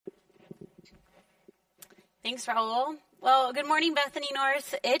Thanks, Raul. Well, good morning, Bethany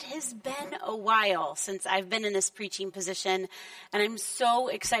North. It has been a while since I've been in this preaching position, and I'm so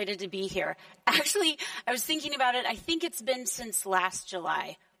excited to be here. Actually, I was thinking about it. I think it's been since last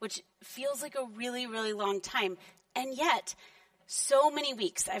July, which feels like a really, really long time. And yet, so many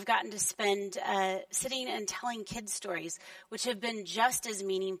weeks I've gotten to spend sitting and telling kids stories, which have been just as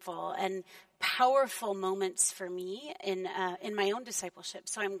meaningful and powerful moments for me in my own discipleship.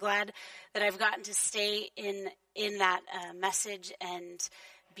 So I'm glad that I've gotten to stay in that message and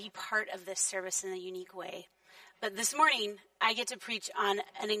be part of this service in a unique way. But this morning, I get to preach on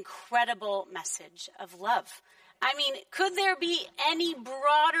an incredible message of love. I mean, could there be any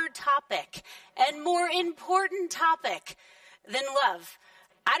broader topic and more important topic than love?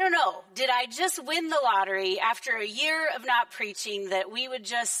 I don't know. Did I just win the lottery after a year of not preaching that we would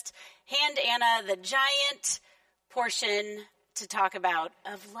just hand Anna the giant portion to talk about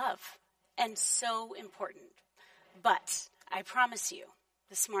of love? And so important. But I promise you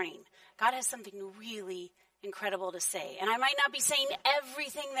this morning, God has something really incredible to say. And I might not be saying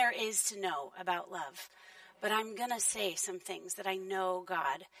everything there is to know about love, but I'm going to say some things that I know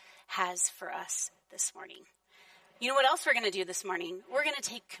God has for us this morning. You know what else we're going to do this morning? We're going to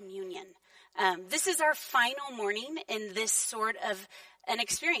take communion. This is our final morning in this sort of an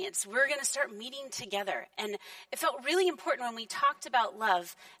experience. We're going to start meeting together. And it felt really important when we talked about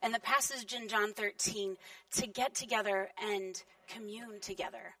love and the passage in John 13 to get together and commune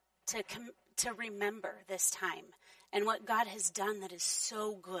together, to remember this time and what God has done that is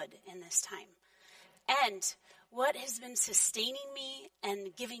so good in this time. And what has been sustaining me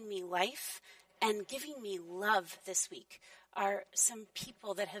and giving me life and giving me love this week are some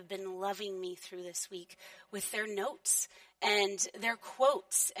people that have been loving me through this week with their notes and their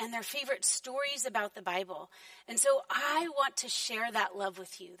quotes and their favorite stories about the Bible. And so I want to share that love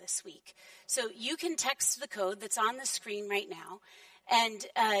with you this week. So you can text the code that's on the screen right now,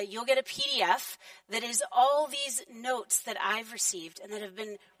 and you'll get a PDF that is all these notes that I've received and that have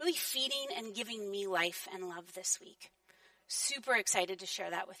been really feeding and giving me life and love this week. Super excited to share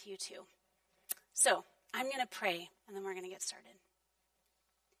that with you too. So I'm going to pray, and then we're going to get started.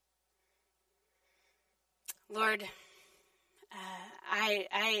 Lord, I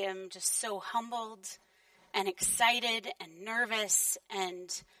am just so humbled and excited and nervous and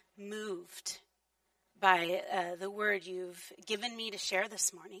moved by the word you've given me to share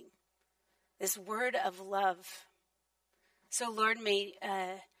this morning, this word of love. So, Lord, may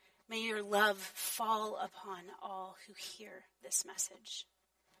your love fall upon all who hear this message.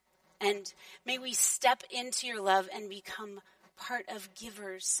 And may we step into your love and become part of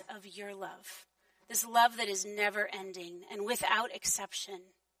givers of your love. This love that is never ending and without exception.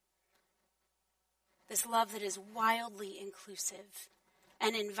 This love that is wildly inclusive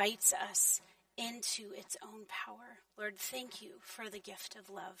and invites us into its own power. Lord, thank you for the gift of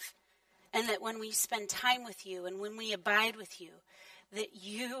love. And that when we spend time with you and when we abide with you, that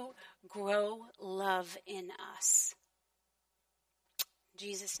you grow love in us. In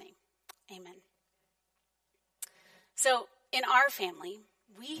Jesus' name. Amen. So in our family,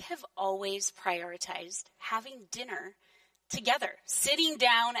 we have always prioritized having dinner together, sitting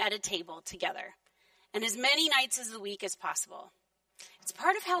down at a table together, and as many nights of the week as possible. It's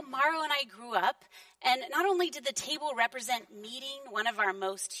part of how Maro and I grew up, and not only did the table represent meeting one of our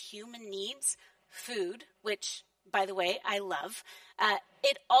most human needs, food, which, by the way, I love,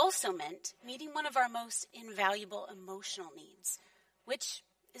 it also meant meeting one of our most invaluable emotional needs, which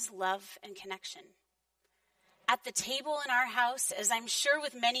is love and connection. At the table in our house, as I'm sure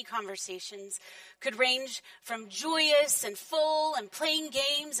with many conversations, could range from joyous and full and playing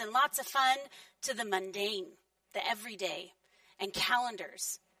games and lots of fun to the mundane, the everyday, and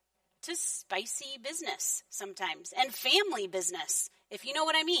calendars, to spicy business sometimes, and family business, if you know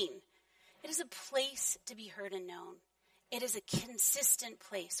what I mean. It is a place to be heard and known. It is a consistent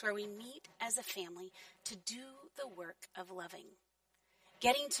place where we meet as a family to do the work of loving.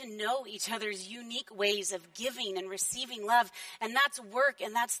 Getting to know each other's unique ways of giving and receiving love. And that's work,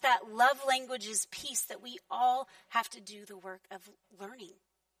 and that's that love languages piece that we all have to do the work of learning.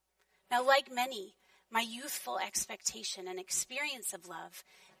 Now, like many, my youthful expectation and experience of love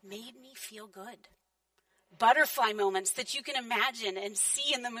made me feel good. Butterfly moments that you can imagine and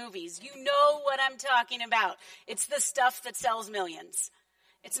see in the movies. You know what I'm talking about. It's the stuff that sells millions.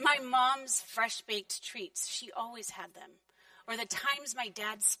 It's my mom's fresh-baked treats. She always had them. Or the times my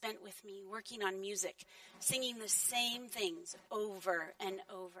dad spent with me working on music, singing the same things over and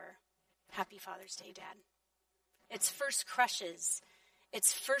over. Happy Father's Day, Dad. It's first crushes.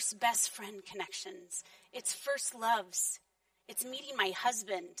 It's first best friend connections. It's first loves. It's meeting my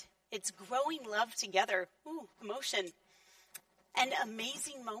husband It's growing love together. Ooh, emotion. And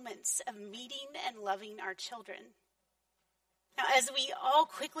amazing moments of meeting and loving our children. Now, as we all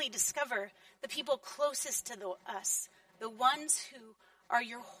quickly discover, the people closest to us, the ones who are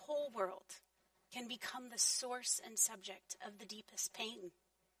your whole world, can become the source and subject of the deepest pain.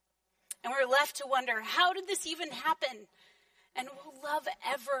 And we're left to wonder, how did this even happen? And will love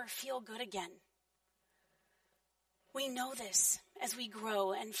ever feel good again? We know this as we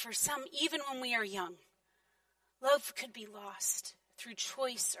grow, and for some, even when we are young, love could be lost through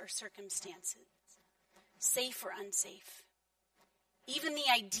choice or circumstances, safe or unsafe. Even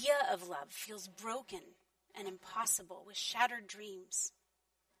the idea of love feels broken and impossible with shattered dreams.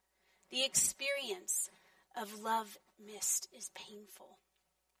 The experience of love missed is painful.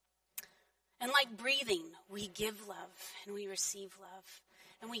 And like breathing, we give love and we receive love.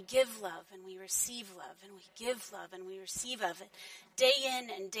 And we give love and we receive love. And we give love and we receive of it. Day in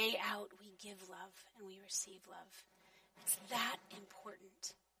and day out, we give love and we receive love. It's that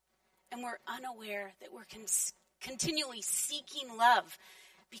important. And we're unaware that we're continually seeking love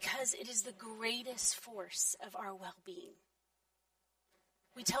because it is the greatest force of our well-being.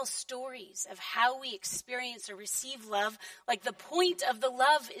 We tell stories of how we experience or receive love, like the point of the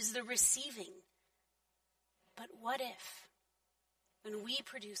love is the receiving. But what if, when we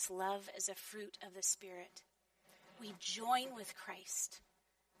produce love as a fruit of the Spirit, we join with Christ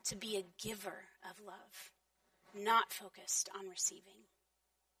to be a giver of love, not focused on receiving?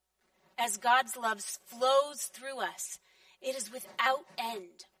 As God's love flows through us, it is without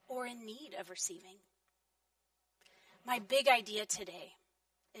end or in need of receiving. My big idea today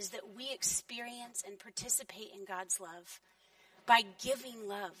is that we experience and participate in God's love by giving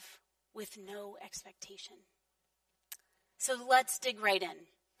love with no expectation. So let's dig right in.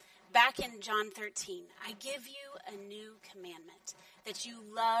 Back in John 13, I give you a new commandment, that you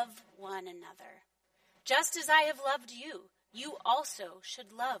love one another. Just as I have loved you, you also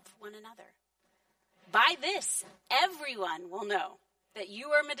should love one another. By this, everyone will know that you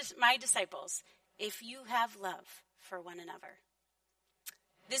are my disciples, if you have love for one another.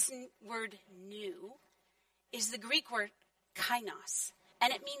 This word new is the Greek word kainos,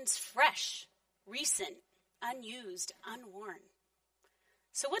 and it means fresh, recent, unused, unworn.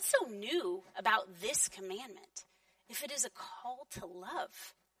 So what's so new about this commandment if it is a call to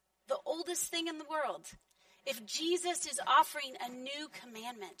love, the oldest thing in the world? If Jesus is offering a new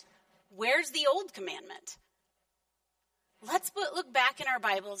commandment, where's the old commandment? Let's look back in our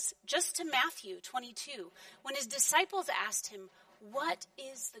Bibles just to Matthew 22, when his disciples asked him, "What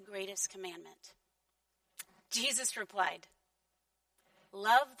is the greatest commandment?" Jesus replied,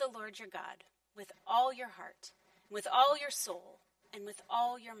 "Love the Lord your God with all your heart, with all your soul, and with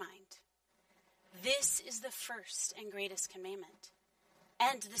all your mind. This is the first and greatest commandment.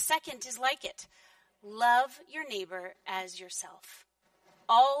 And the second is like it. Love your neighbor as yourself.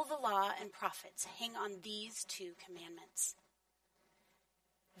 All the law and prophets hang on these two commandments."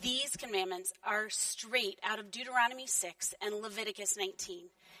 These commandments are straight out of Deuteronomy 6 and Leviticus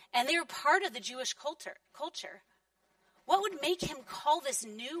 19, and they are part of the Jewish culture. What would make him call this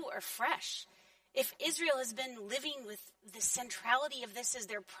new or fresh if Israel has been living with the centrality of this as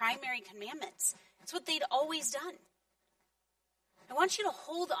their primary commandments? It's what they'd always done. I want you to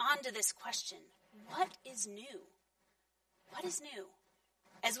hold on to this question. What is new? What is new?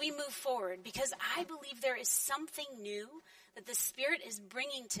 As we move forward, because I believe there is something new that the Spirit is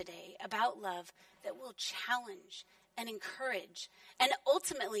bringing today about love that will challenge and encourage and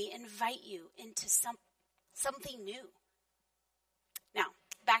ultimately invite you into something new. Now,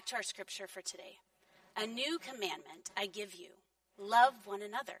 back to our scripture for today. A new commandment I give you. Love one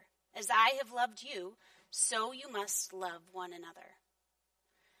another. As I have loved you, so you must love one another.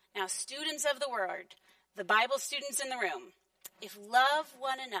 Now, students of the word, the Bible students in the room, if love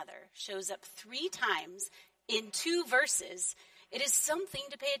one another shows up 3 times in 2 verses, it is something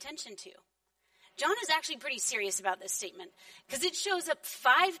to pay attention to. John is actually pretty serious about this statement because it shows up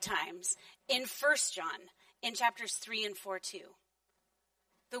 5 times in 1 John in chapters 3 and 4 too.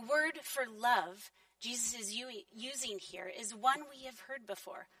 The word for love Jesus is using here is one we have heard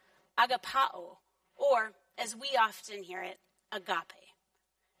before, agapao, or as we often hear it, agape.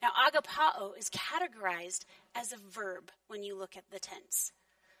 Now, agapao is categorized as a verb when you look at the tense,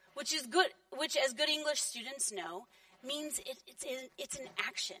 which as good English students know, means it's an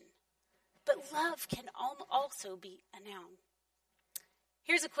action. But love can also be a noun.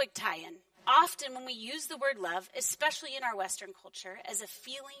 Here's a quick tie-in. Often when we use the word love, especially in our Western culture, as a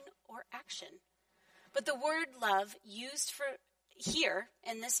feeling or action. But the word love used for here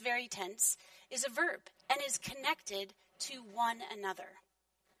in this very tense is a verb and is connected to one another.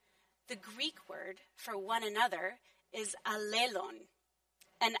 The Greek word for one another is allelon.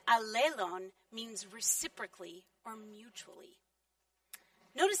 And allelon means reciprocally or mutually.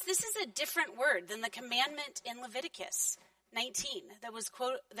 Notice this is a different word than the commandment in Leviticus 19 that was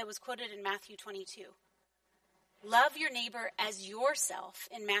quoted in Matthew 22. Love your neighbor as yourself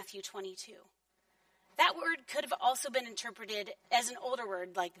in Matthew 22. That word could have also been interpreted as an older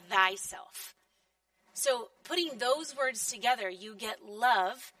word like thyself. So putting those words together, you get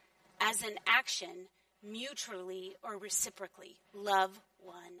love as an action mutually or reciprocally. Love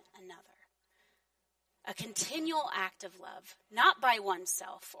one another. A continual act of love, not by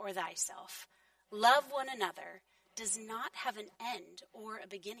oneself or thyself. Love one another does not have an end or a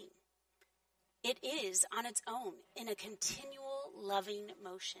beginning. It is on its own in a continual loving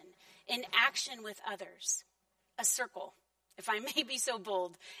motion, in action with others. A circle, if I may be so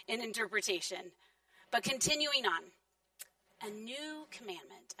bold in interpretation. But continuing on, a new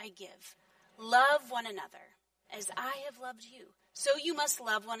commandment I give. Love one another as I have loved you. So you must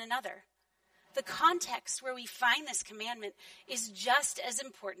love one another. The context where we find this commandment is just as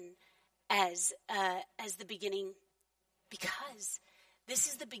important as the beginning, because this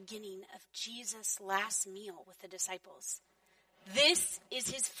is the beginning of Jesus' last meal with the disciples. This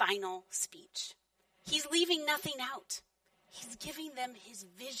is his final speech. He's leaving nothing out. He's giving them his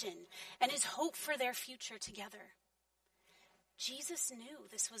vision and his hope for their future together. Jesus knew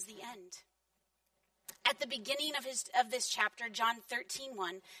this was the end. At the beginning of this chapter, John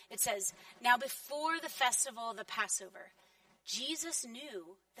 13:1, it says, "Now before the festival of the Passover, Jesus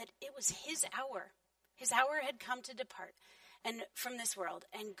knew that it was his hour. His hour had come to depart and from this world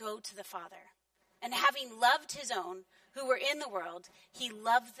and go to the Father. And having loved his own who were in the world, he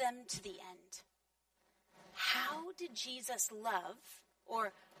loved them to the end." How did Jesus love,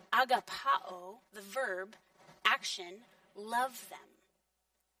 or agapao, the verb, action, love them?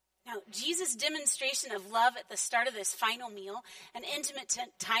 Now, Jesus' demonstration of love at the start of this final meal and intimate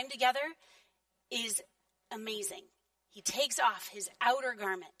time together is amazing. He takes off his outer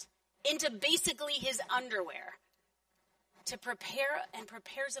garment into basically his underwear to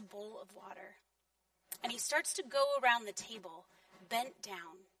prepares a bowl of water. And he starts to go around the table, bent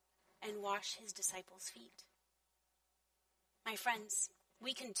down, and wash his disciples' feet. My friends,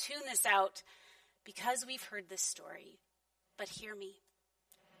 we can tune this out because we've heard this story. But hear me.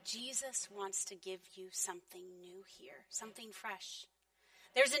 Jesus wants to give you something new here, something fresh.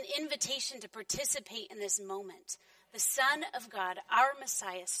 There's an invitation to participate in this moment. The Son of God, our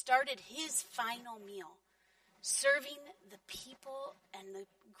Messiah, started his final meal, serving the people and the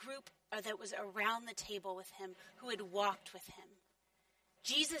group that was around the table with him, who had walked with him.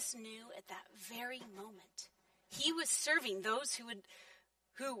 Jesus knew at that very moment he was serving those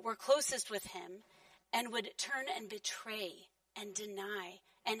who were closest with him and would turn and betray and deny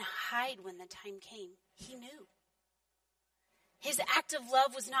and hide when the time came. He knew. His act of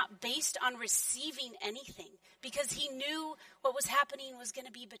love was not based on receiving anything, because he knew what was happening was going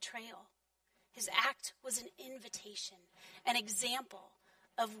to be betrayal. His act was an invitation, an example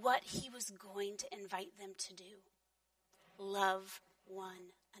of what he was going to invite them to do. Love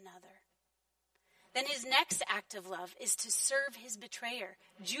one another. Then his next act of love is to serve his betrayer,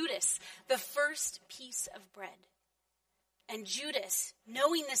 Judas, the first piece of bread. And Judas,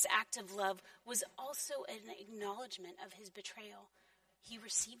 knowing this act of love, was also an acknowledgement of his betrayal. He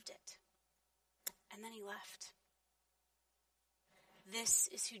received it. And then he left. This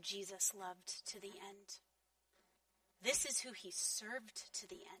is who Jesus loved to the end. This is who he served to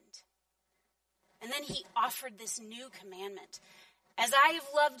the end. And then he offered this new commandment. As I have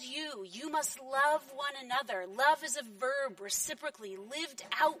loved you, you must love one another. Love is a verb, reciprocally, lived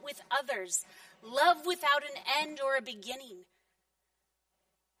out with others. Love without an end or a beginning.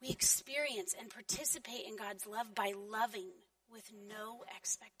 We experience and participate in God's love by loving with no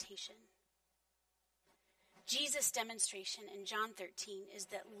expectation. Jesus' demonstration in John 13 is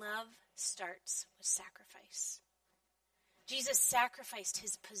that love starts with sacrifice. Jesus sacrificed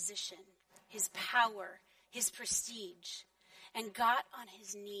his position, his power, his prestige, and got on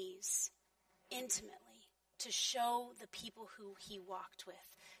his knees intimately to show the people who he walked with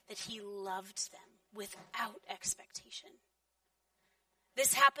that he loved them without expectation.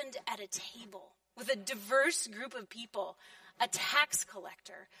 This happened at a table with a diverse group of people, a tax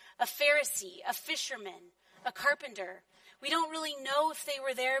collector, a Pharisee, a fisherman, a carpenter. We don't really know if they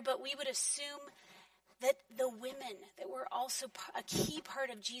were there, but we would assume that the women that were also a key part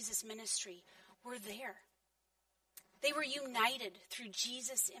of Jesus' ministry were there. They were united through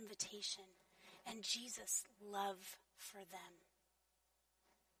Jesus' invitation and Jesus' love for them.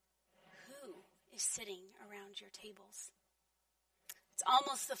 Who is sitting around your tables? It's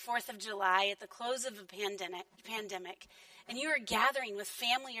almost the 4th of July at the close of a pandemic, and you are gathering with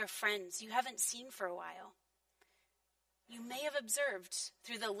family or friends you haven't seen for a while. You may have observed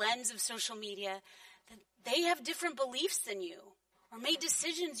through the lens of social media that they have different beliefs than you or made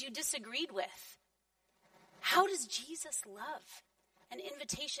decisions you disagreed with. How does Jesus' love and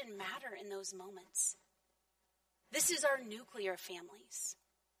invitation matter in those moments? This is our nuclear families.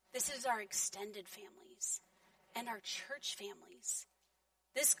 This is our extended families and our church families.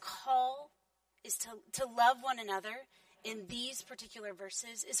 This call is to love one another in these particular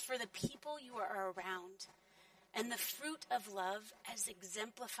verses is for the people you are around. And the fruit of love, as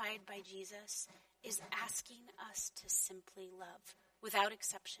exemplified by Jesus, is asking us to simply love without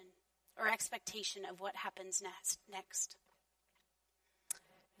exception or expectation of what happens next.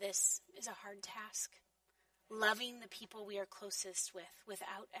 This is a hard task. Loving the people we are closest with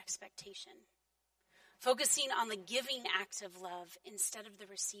without expectation. Focusing on the giving act of love instead of the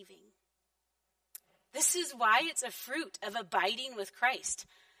receiving. This is why it's a fruit of abiding with Christ.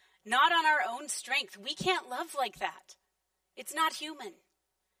 Not on our own strength. We can't love like that. It's not human.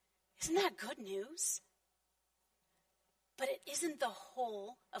 Isn't that good news? But it isn't the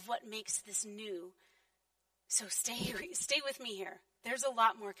whole of what makes this new. So stay with me here. There's a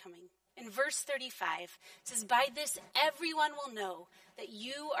lot more coming. In verse 35, it says, "By this everyone will know that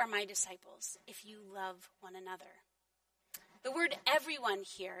you are my disciples, if you love one another." The word everyone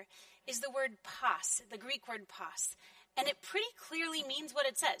here is the word pas, the Greek word pas. And it pretty clearly means what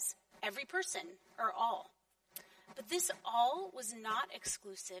it says, every person or all. But this all was not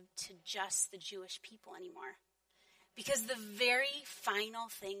exclusive to just the Jewish people anymore. Because the very final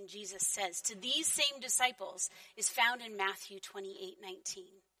thing Jesus says to these same disciples is found in Matthew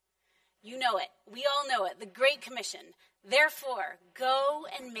 28:19. You know it. We all know it. The Great Commission. "Therefore, go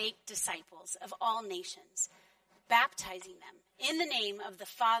and make disciples of all nations, baptizing them in the name of the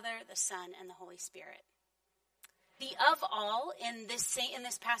Father, the Son, and the Holy Spirit." The "of all" in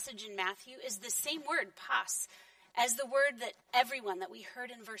this passage in Matthew is the same word, pas, as the word that everyone that we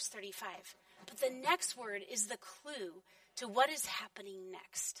heard in verse 35. But the next word is the clue to what is happening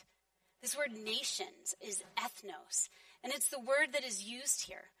next. This word nations is ethnos, and it's the word that is used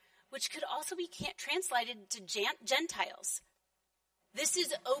here, which could also be translated to Gentiles. This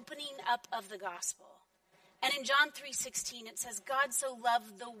is opening up of the gospel. And in John 3:16, it says, "God so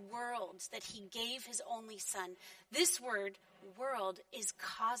loved the world that he gave his only son." This word, world, is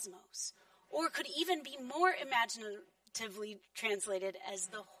cosmos, or could even be more imaginatively translated as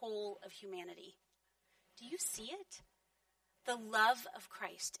the whole of humanity. Do you see it? The love of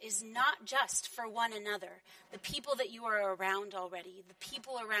Christ is not just for one another, the people that you are around already, the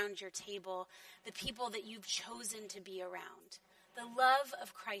people around your table, the people that you've chosen to be around. The love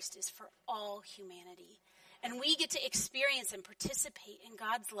of Christ is for all humanity. And we get to experience and participate in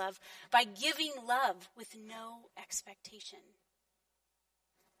God's love by giving love with no expectation.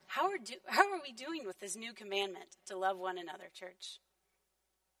 How are we doing with this new commandment to love one another, church?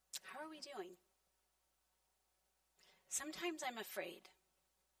 How are we doing? Sometimes I'm afraid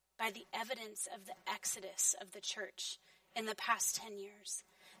by the evidence of the exodus of the church in the past 10 years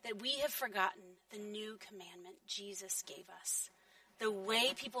that we have forgotten the new commandment Jesus gave us. The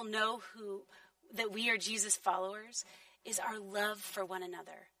way people know that we are Jesus followers is our love for one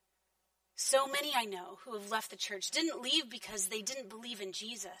another. So many I know who have left the church didn't leave because they didn't believe in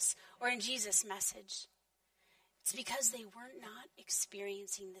Jesus or in Jesus' message. It's because they were not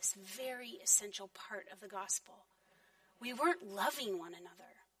experiencing this very essential part of the gospel. We weren't loving one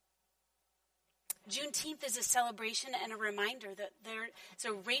another. Juneteenth is a celebration and a reminder that there's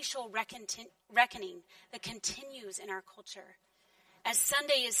a racial reckoning that continues in our culture, as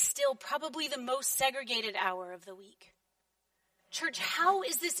Sunday is still probably the most segregated hour of the week. Church, how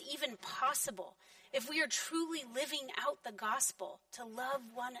is this even possible if we are truly living out the gospel to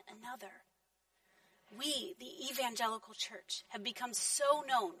love one another? We, the evangelical church, have become so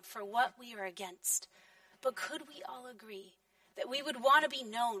known for what we are against. But could we all agree that we would want to be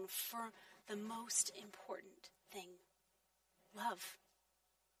known for the most important thing? Love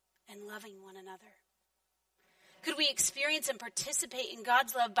and loving one another. Could we experience and participate in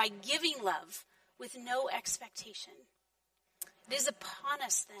God's love by giving love with no expectation? It is upon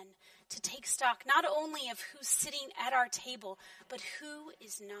us then to take stock not only of who's sitting at our table, but who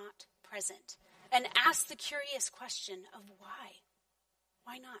is not present, and ask the curious question of why.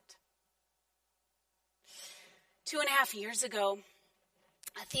 Why not? 2.5 years ago,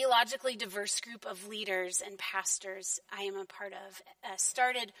 a theologically diverse group of leaders and pastors I am a part of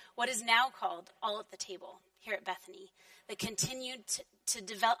started what is now called All at the Table here at Bethany that continued to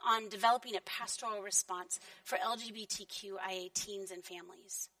developing a pastoral response for LGBTQIA teens and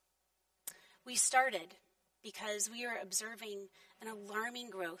families. We started because we are observing an alarming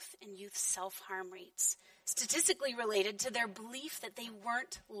growth in youth self-harm rates, statistically related to their belief that they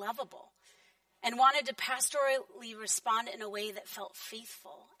weren't lovable, and wanted to pastorally respond in a way that felt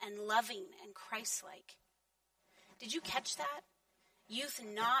faithful and loving and Christ-like. Did you catch that? Youth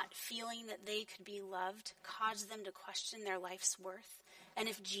not feeling that they could be loved caused them to question their life's worth and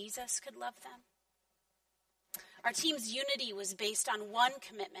if Jesus could love them. Our team's unity was based on one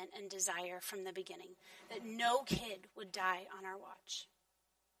commitment and desire from the beginning, that no kid would die on our watch.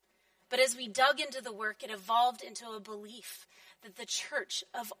 But as we dug into the work, it evolved into a belief that the church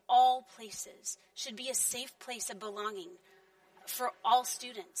of all places should be a safe place of belonging for all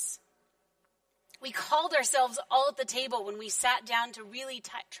students. We called ourselves all at the table when we sat down to really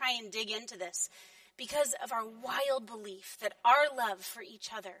try and dig into this because of our wild belief that our love for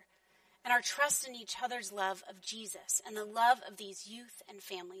each other and our trust in each other's love of Jesus and the love of these youth and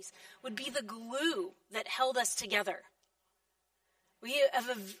families would be the glue that held us together.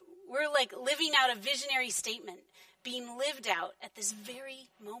 We're like living out a visionary statement being lived out at this very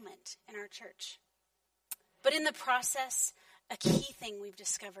moment in our church. But in the process, a key thing we've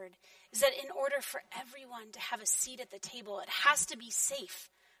discovered is that in order for everyone to have a seat at the table, it has to be safe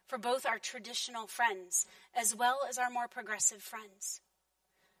for both our traditional friends as well as our more progressive friends.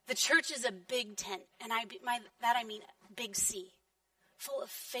 The church is a big tent, and I mean big C, full of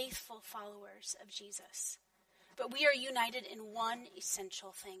faithful followers of Jesus. But we are united in one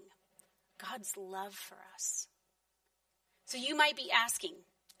essential thing, God's love for us. So you might be asking,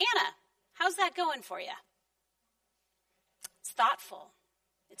 Anna, how's that going for you? It's thoughtful,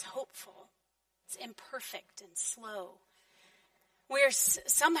 it's hopeful, it's imperfect and slow. We're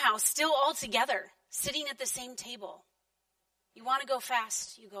somehow still all together, sitting at the same table. You want to go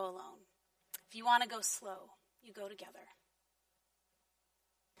fast, you go alone. If you want to go slow, you go together.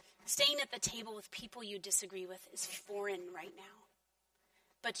 Staying at the table with people you disagree with is foreign right now.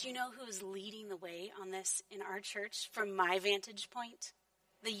 But you know who is leading the way on this in our church from my vantage point?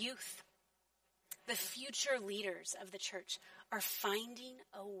 The youth. The future leaders of the church are finding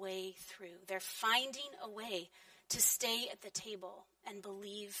a way through. They're finding a way to stay at the table and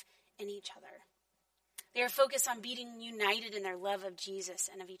believe in each other. They are focused on being united in their love of Jesus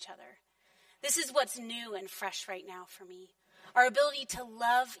and of each other. This is what's new and fresh right now for me. Our ability to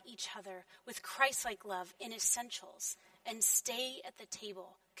love each other with Christ-like love in essentials and stay at the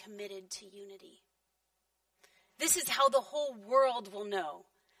table committed to unity. This is how the whole world will know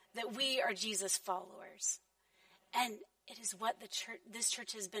that we are Jesus followers. And it is what this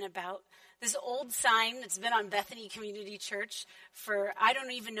church has been about. This old sign that's been on Bethany Community Church for I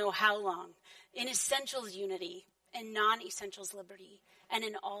don't even know how long. In essentials unity, in non-essentials liberty, and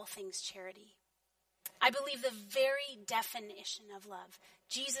in all things charity. I believe the very definition of love,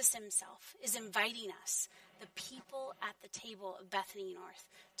 Jesus himself, is inviting us, the people at the table of Bethany North,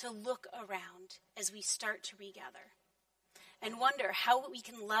 to look around as we start to regather and wonder how we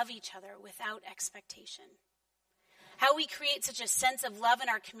can love each other without expectation. How we create such a sense of love in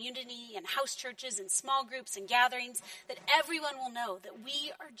our community and house churches and small groups and gatherings that everyone will know that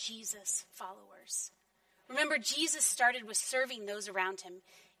we are Jesus followers. Remember, Jesus started with serving those around him,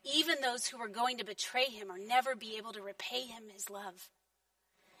 even those who were going to betray him or never be able to repay him his love.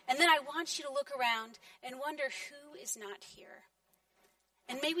 And then I want you to look around and wonder who is not here.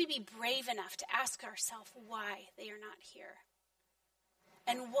 And may we be brave enough to ask ourselves why they are not here.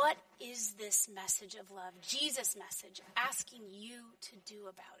 And what is this message of love, Jesus' message, asking you to do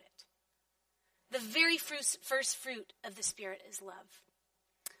about it? The very first fruit of the Spirit is love.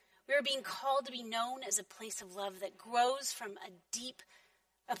 We are being called to be known as a place of love that grows from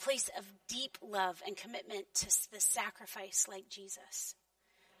a place of deep love and commitment to the sacrifice like Jesus.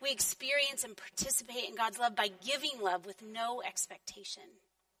 We experience and participate in God's love by giving love with no expectation.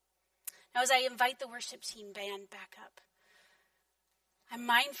 Now, as I invite the worship team band back up, I'm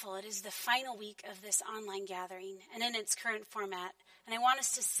mindful it is the final week of this online gathering and in its current format, and I want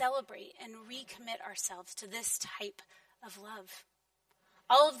us to celebrate and recommit ourselves to this type of love.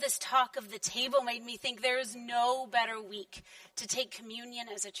 All of this talk of the table made me think there is no better week to take communion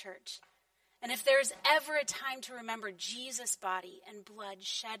as a church. And if there is ever a time to remember Jesus' body and blood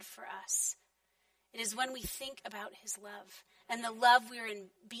shed for us, it is when we think about his love and the love we are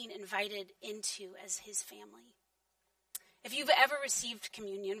being invited into as his family. If you've ever received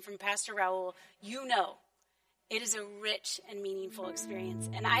communion from Pastor Raul, you know it is a rich and meaningful experience.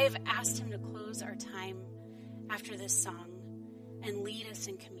 And I have asked him to close our time after this song and lead us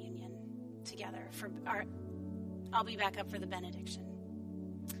in communion together for I'll be back up for the benediction.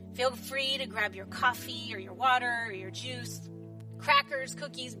 Feel free to grab your coffee or your water or your juice, crackers,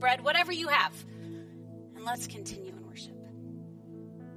 cookies, bread, whatever you have. And let's continue in worship.